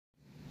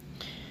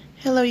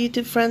Hello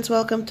YouTube friends,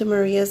 welcome to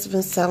Maria's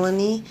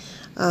Miscellany.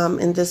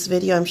 In this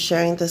video I'm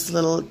sharing this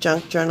little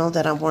junk journal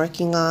that I'm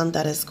working on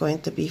that is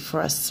going to be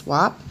for a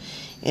swap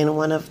in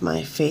one of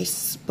my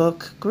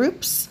Facebook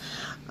groups.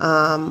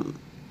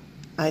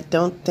 I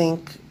don't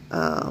think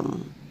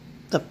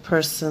the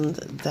person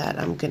that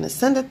I'm going to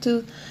send it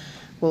to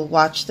will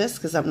watch this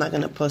because I'm not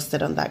going to post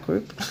it on that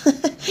group.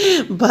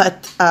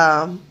 But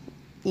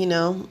you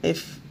know,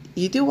 if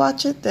you do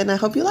watch it, then I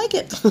hope you like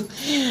it.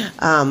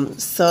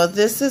 So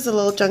this is a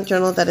little junk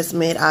journal that is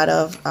made out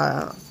of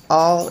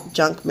all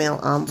junk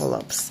mail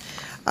envelopes.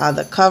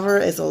 The cover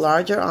is a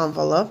larger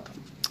envelope,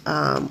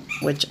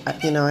 which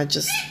I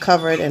just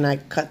covered and I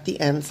cut the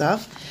ends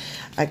off.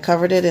 I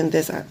covered it in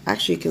this.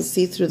 Actually, you can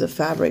see through the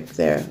fabric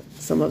there,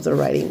 some of the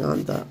writing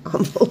on the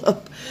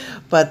envelope.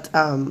 But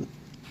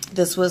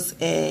this was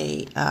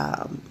a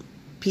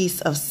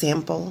piece of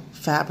sample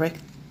fabric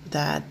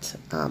that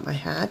I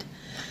had.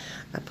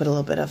 I put a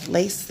little bit of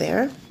lace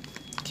there.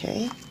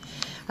 Okay.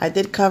 I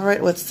did cover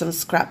it with some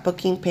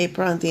scrapbooking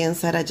paper on the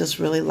inside. I just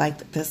really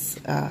liked this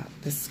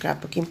this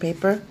scrapbooking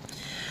paper.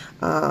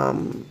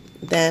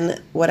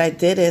 Then what I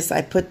did is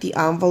I put the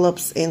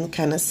envelopes in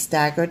kind of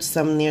staggered,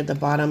 some near the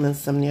bottom and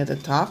some near the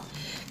top,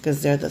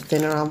 because they're the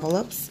thinner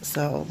envelopes.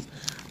 So,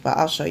 well,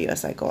 I'll show you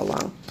as I go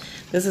along.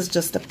 This is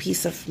just a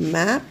piece of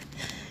map,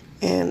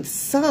 and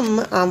some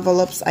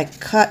envelopes I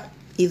cut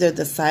either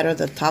the side or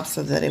the top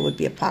so that it would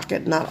be a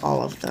pocket, not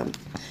all of them.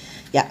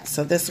 Yeah,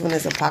 so this one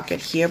is a pocket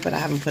here, but I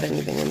haven't put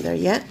anything in there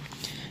yet.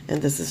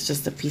 And this is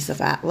just a piece of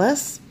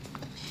atlas.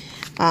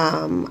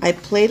 I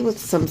played with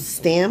some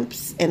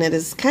stamps, and it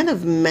is kind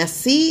of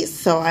messy,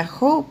 so I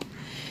hope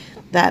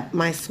that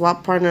my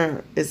swap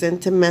partner is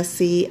into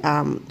messy.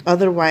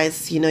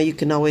 Otherwise, you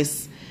can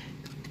always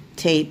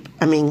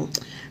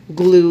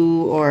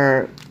glue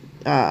or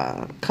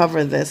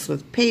cover this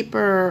with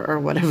paper or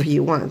whatever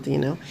you want,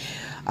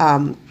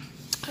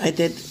 I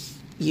did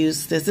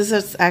use this. This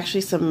is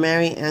actually some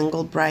Mary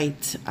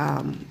Engelbreit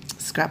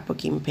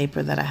scrapbooking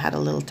paper that I had a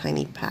little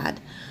tiny pad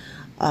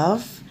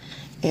of.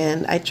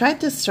 And I tried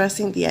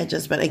distressing the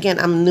edges, but again,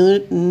 I'm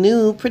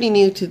pretty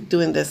new to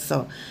doing this,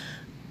 so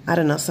I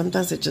don't know.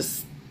 Sometimes it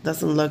just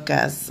doesn't look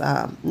as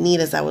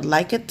neat as I would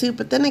like it to.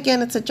 But then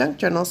again, it's a junk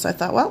journal, so I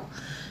thought, well,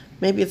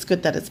 maybe it's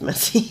good that it's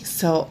messy.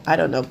 So I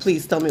don't know.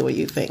 Please tell me what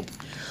you think.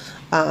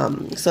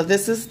 So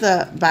this is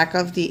the back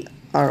of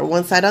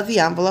one side of the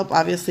envelope.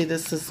 Obviously,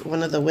 this is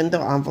one of the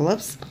window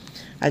envelopes.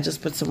 I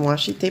just put some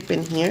washi tape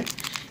in here.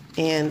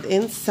 And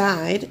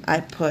inside, I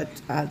put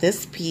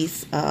this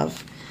piece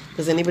of,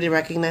 does anybody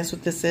recognize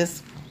what this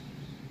is?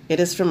 It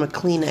is from a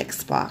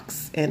Kleenex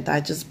box. And I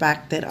just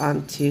backed it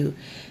onto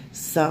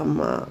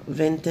some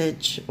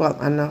vintage, well,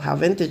 I don't know how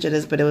vintage it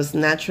is, but it was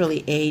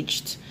naturally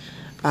aged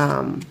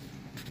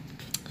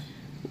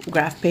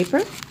graph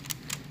paper.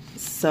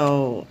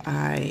 So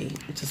I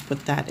just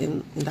put that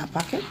in that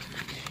pocket.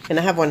 And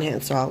I have one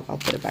hand, so I'll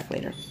put it back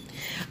later.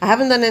 I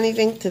haven't done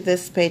anything to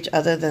this page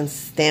other than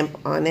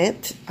stamp on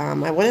it.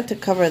 I wanted to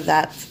cover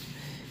that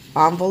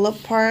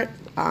envelope part,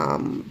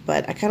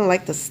 but I kind of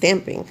like the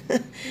stamping.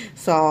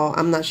 So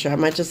I'm not sure. I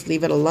might just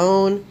leave it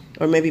alone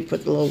or maybe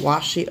put a little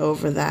washi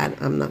over that.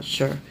 I'm not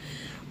sure.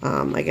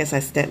 I guess I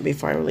stamped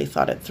before I really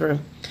thought it through.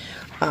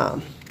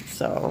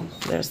 So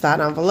there's that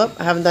envelope.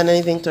 I haven't done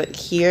anything to it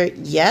here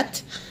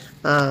yet.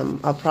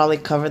 I'll probably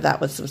cover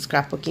that with some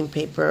scrapbooking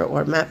paper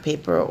or matte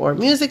paper or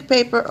music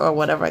paper or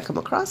whatever I come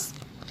across.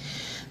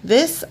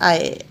 This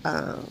I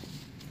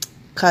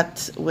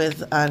cut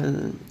with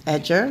an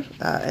edger,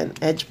 an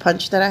edge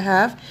punch that I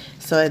have.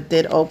 So it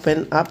did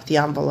open up the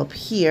envelope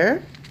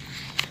here.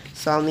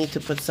 So I'll need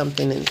to put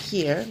something in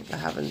here. I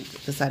haven't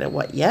decided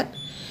what yet.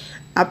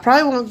 I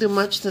probably won't do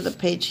much to the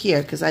page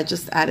here because I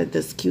just added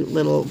this cute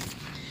little,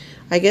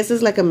 I guess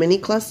it's like a mini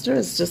cluster.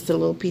 It's just a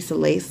little piece of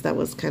lace that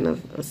was kind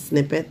of a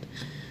snippet,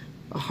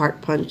 a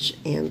heart punch,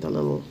 and a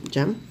little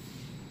gem.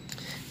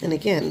 And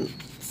again,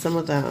 some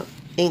of the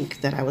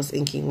ink that I was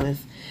inking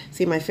with.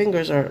 See, my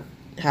fingers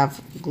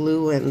have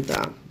glue and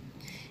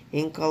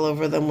ink all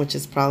over them, which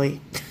is probably,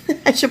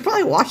 I should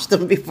probably wash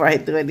them before I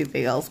do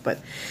anything else.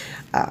 But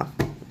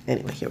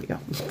anyway, here we go.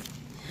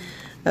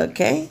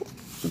 Okay,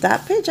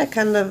 that page I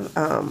kind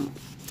of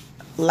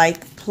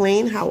like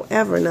plain.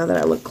 However, now that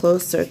I look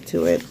closer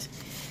to it,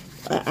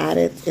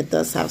 it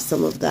does have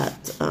some of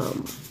that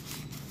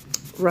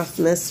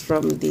roughness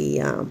from the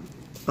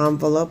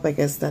envelope. I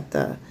guess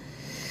that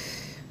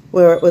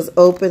where it was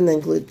opened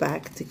and glued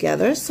back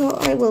together. So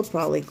I will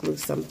probably glue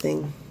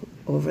something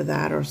over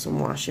that or some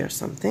washi or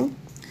something.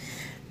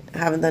 I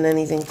haven't done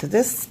anything to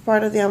this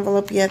part of the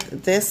envelope yet.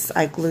 This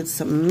I glued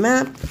some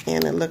map,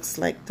 and it looks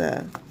like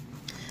I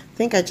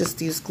think I just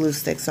used glue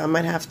sticks, so I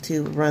might have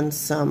to run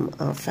some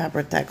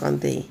Fabri-Tac on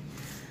the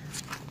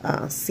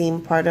seam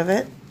part of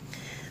it.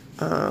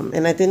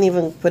 And I didn't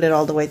even put it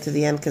all the way to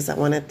the end because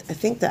I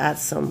think to add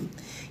some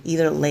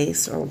either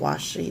lace or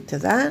washi to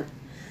that.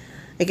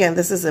 Again,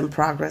 this is in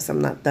progress. I'm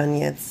not done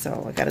yet,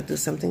 so I got to do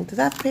something to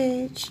that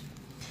page.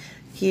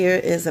 Here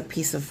is a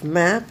piece of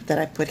map that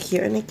I put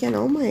here. And again,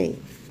 all my,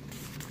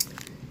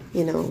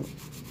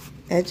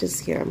 edges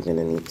here, I'm going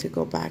to need to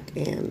go back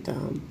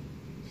and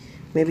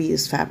maybe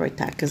use fabric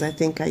tack, because I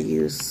think I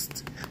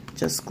used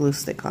just glue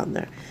stick on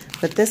there.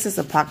 But this is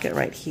a pocket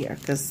right here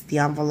because the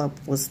envelope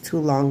was too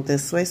long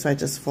this way, so I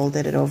just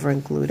folded it over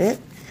and glued it.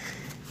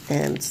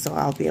 And so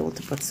I'll be able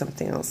to put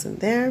something else in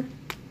there.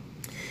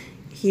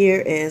 Here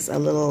is a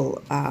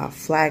little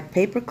flag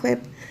paper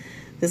clip.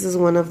 This is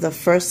one of the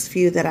first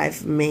few that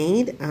I've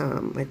made.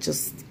 I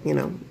just, you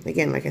know,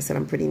 again, like I said,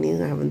 I'm pretty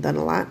new. I haven't done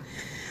a lot.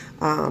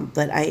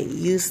 But I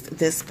used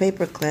this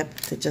paper clip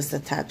to just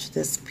attach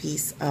this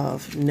piece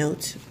of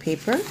note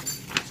paper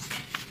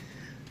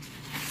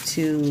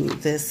to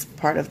this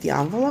part of the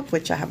envelope,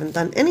 which I haven't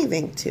done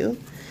anything to.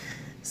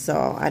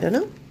 So I don't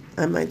know.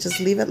 I might just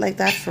leave it like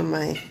that for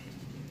my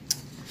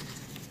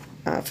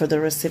for the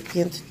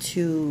recipient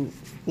to,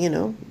 you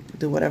know,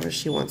 do whatever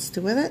she wants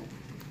to with it.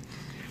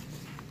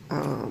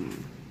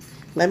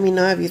 Let me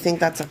know if you think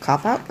that's a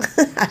cop-out.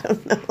 I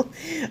don't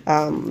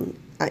know.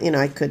 You know,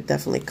 I could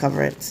definitely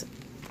cover it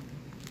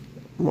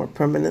more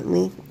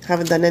permanently.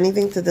 Haven't done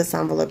anything to this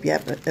envelope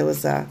yet, but it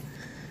was a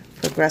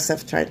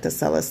Progressive tried to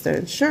sell us their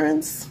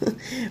insurance.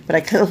 But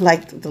I kind of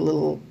liked the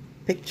little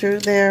picture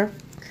there.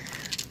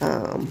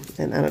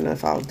 And I don't know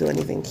if I'll do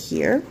anything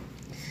here.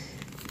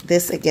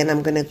 This, again,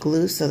 I'm going to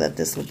glue so that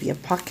this will be a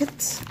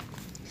pocket.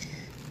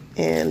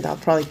 And I'll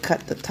probably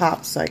cut the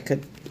top so I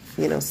could,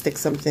 you know, stick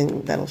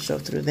something that'll show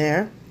through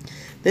there.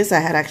 This I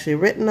had actually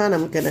written on.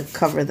 I'm going to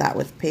cover that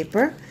with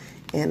paper.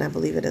 And I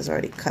believe it is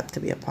already cut to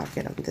be a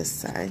pocket on this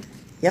side.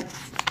 Yep.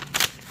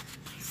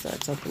 So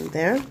it's open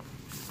there.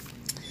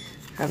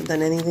 Haven't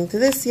done anything to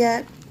this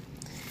yet.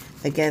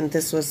 Again,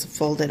 this was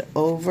folded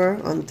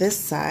over on this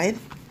side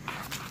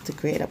to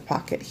create a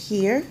pocket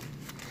here.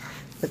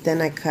 But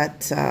then I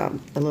cut a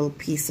little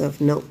piece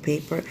of note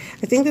paper.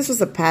 I think this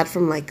was a pad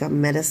from like a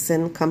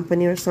medicine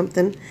company or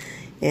something,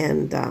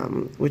 and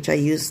which I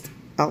used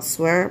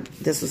elsewhere.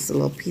 This was a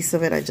little piece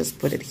of it. I just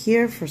put it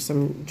here for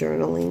some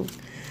journaling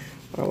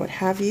or what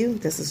have you.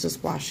 This is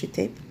just washi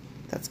tape.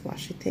 That's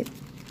washi tape.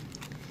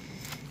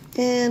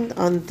 And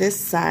on this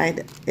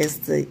side is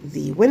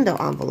the window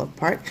envelope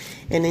part.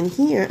 And in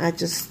here, I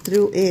just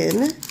threw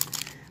in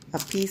a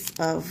piece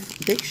of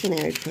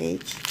dictionary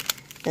page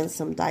and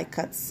some die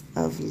cuts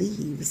of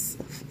leaves,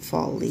 of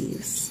fall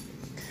leaves.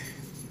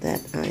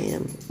 That I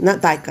am,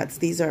 not die cuts,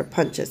 these are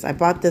punches. I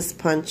bought this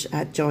punch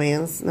at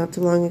Joann's not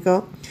too long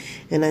ago.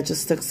 And I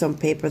just took some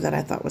paper that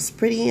I thought was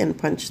pretty and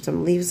punched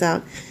some leaves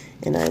out.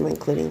 And I'm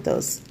including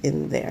those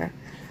in there.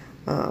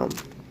 And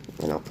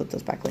I'll put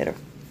those back later.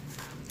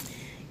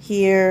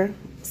 Here,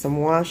 some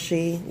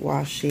washi.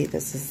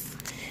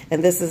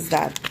 This is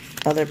that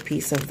other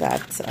piece of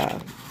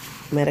that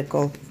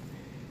medical.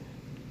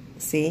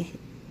 See,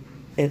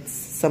 it's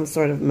some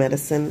sort of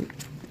medicine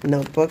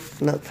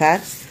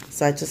notepad.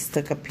 So I just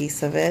took a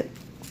piece of it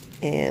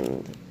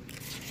and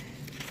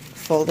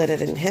folded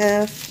it in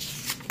half,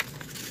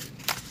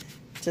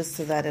 just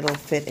so that it'll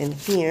fit in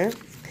here.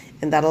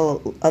 And that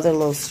other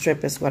little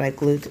strip is what I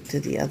glued to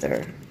the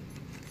other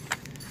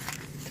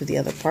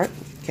part.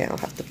 Okay, I'll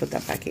have to put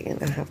that back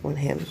in. I have one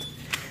hand.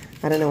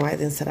 I don't know why I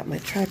didn't set up my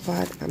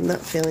tripod. I'm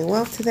not feeling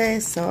well today,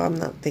 so I'm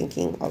not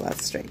thinking all that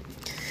straight.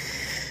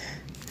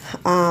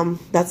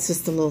 That's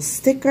just a little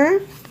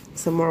sticker.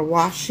 Some more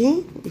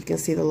washi. You can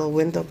see the little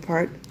window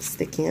part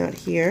sticking out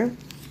here.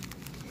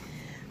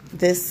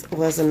 This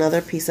was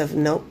another piece of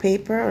note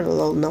paper, or a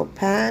little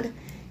notepad.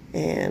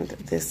 And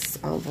this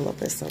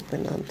envelope is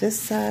open on this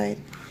side.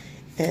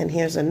 And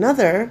here's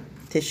another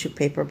tissue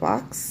paper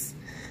box.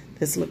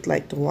 This looked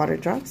like the water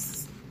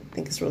drops. I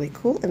think it's really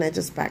cool, and I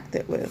just backed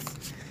it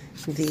with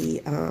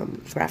the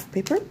graph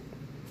paper.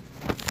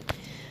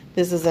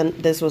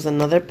 This was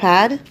another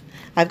pad.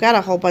 I've got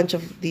a whole bunch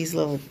of these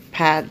little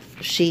pad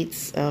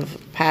sheets of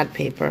pad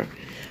paper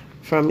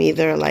from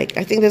either, like,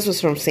 I think this was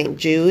from St.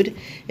 Jude.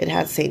 It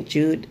had St.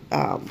 Jude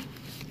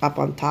up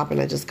on top, and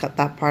I just cut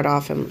that part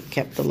off and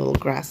kept the little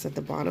grass at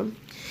the bottom.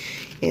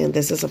 And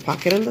this is a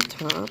pocket on the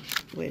top,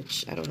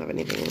 which I don't have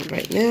anything in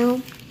right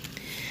now.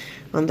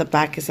 On the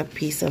back is a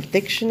piece of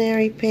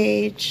dictionary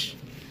page.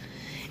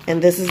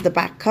 And this is the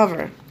back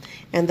cover.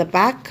 And the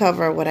back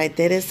cover, what I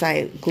did is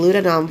I glued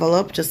an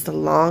envelope, just a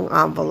long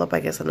envelope,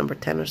 I guess a number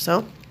 10 or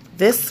so,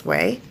 this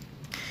way.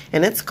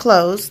 And it's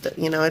closed.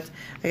 You know,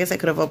 I guess I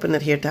could have opened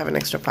it here to have an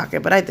extra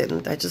pocket, but I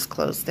didn't. I just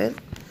closed it.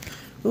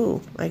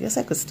 Ooh, I guess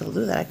I could still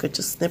do that. I could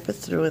just snip it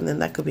through, and then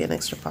that could be an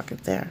extra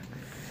pocket there.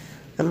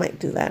 I might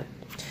do that.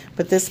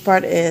 But this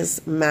part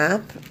is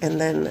map, and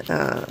then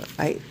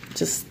I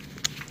just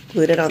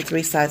glued it on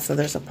 3 sides, so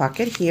there's a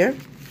pocket here.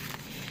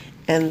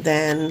 And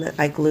then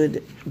I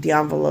glued the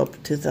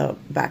envelope to the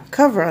back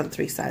cover on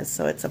 3 sides,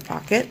 so it's a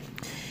pocket.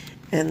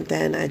 And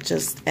then I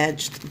just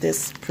edged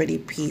this pretty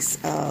piece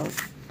of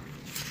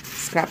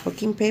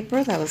scrapbooking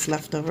paper that was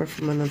left over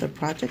from another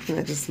project, and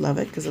I just love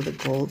it because of the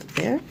gold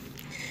there.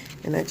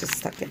 And I just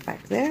stuck it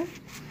back there.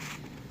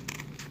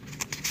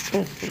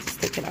 Oh, let's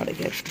take it out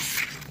again.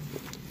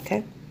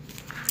 Okay.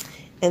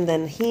 And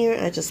then here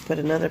I just put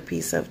another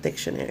piece of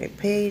dictionary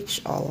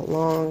page all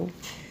along.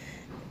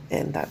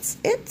 And that's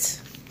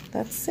it.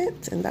 that's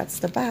it, and that's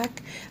the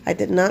back. I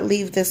did not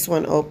leave this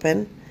one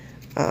open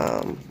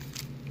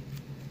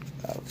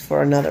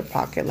for another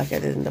pocket like I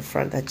did in the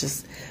front.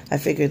 I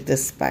figured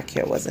this back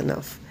here was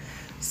enough.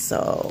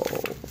 So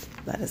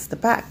that is the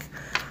back.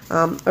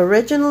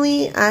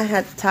 Originally, I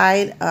had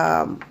tied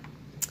a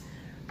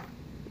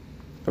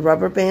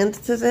rubber band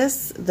to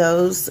this.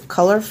 Those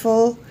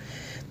colorful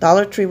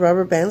Dollar Tree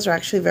rubber bands are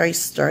actually very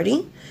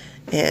sturdy,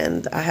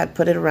 and I had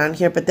put it around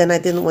here, but then I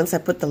didn't, once I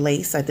put the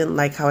lace, I didn't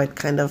like how it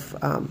kind of,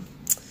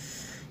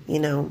 you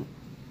know,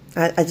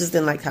 I just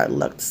didn't like how it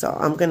looked. So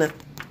I'm going to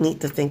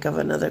need to think of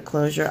another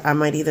closure. I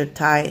might either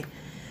tie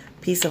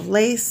a piece of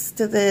lace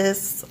to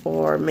this,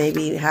 or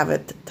maybe have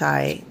it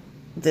tie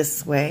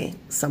this way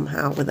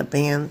somehow with a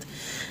band.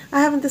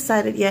 I haven't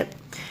decided yet.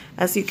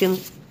 As you can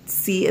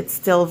see, it's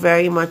still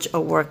very much a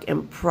work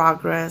in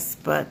progress,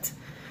 but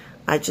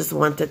I just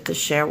wanted to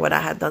share what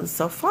I had done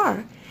so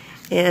far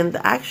and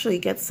actually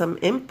get some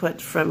input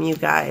from you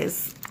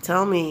guys.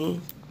 Tell me,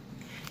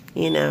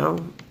 you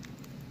know,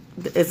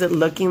 is it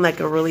looking like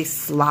a really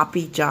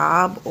sloppy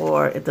job,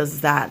 or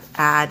does that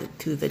add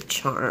to the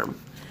charm?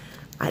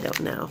 I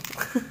don't know.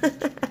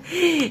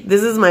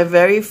 This is my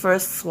very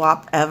first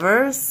swap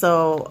ever,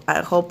 so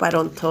I hope I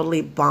don't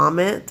totally bomb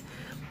it,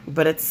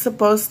 but it's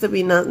supposed to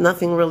be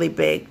nothing really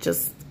big,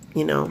 just,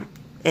 you know,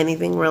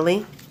 anything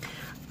really.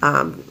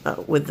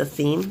 With the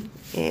theme,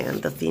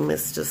 and the theme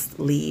is just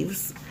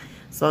leaves.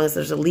 As long as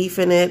there's a leaf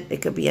in it,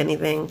 it could be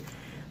anything.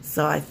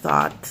 So I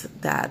thought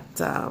that,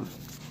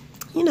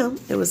 you know,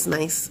 it was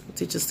nice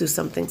to just do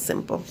something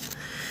simple.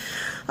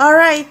 All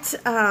right,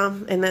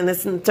 and then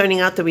it's turning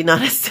out to be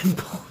not as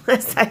simple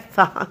as I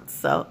thought.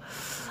 So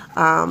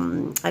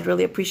I'd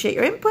really appreciate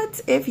your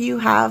input. If you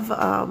have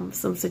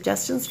some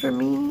suggestions for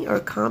me or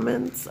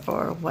comments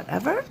or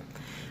whatever,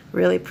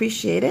 really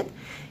appreciate it.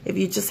 If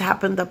you just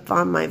happened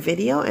upon my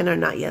video and are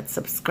not yet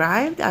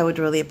subscribed, I would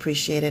really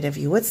appreciate it if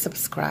you would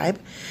subscribe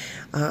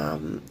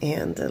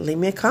and leave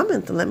me a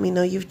comment and let me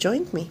know you've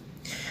joined me.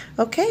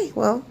 Okay,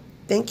 well,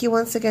 thank you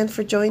once again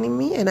for joining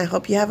me, and I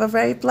hope you have a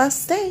very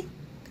blessed day.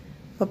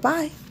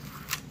 Bye-bye.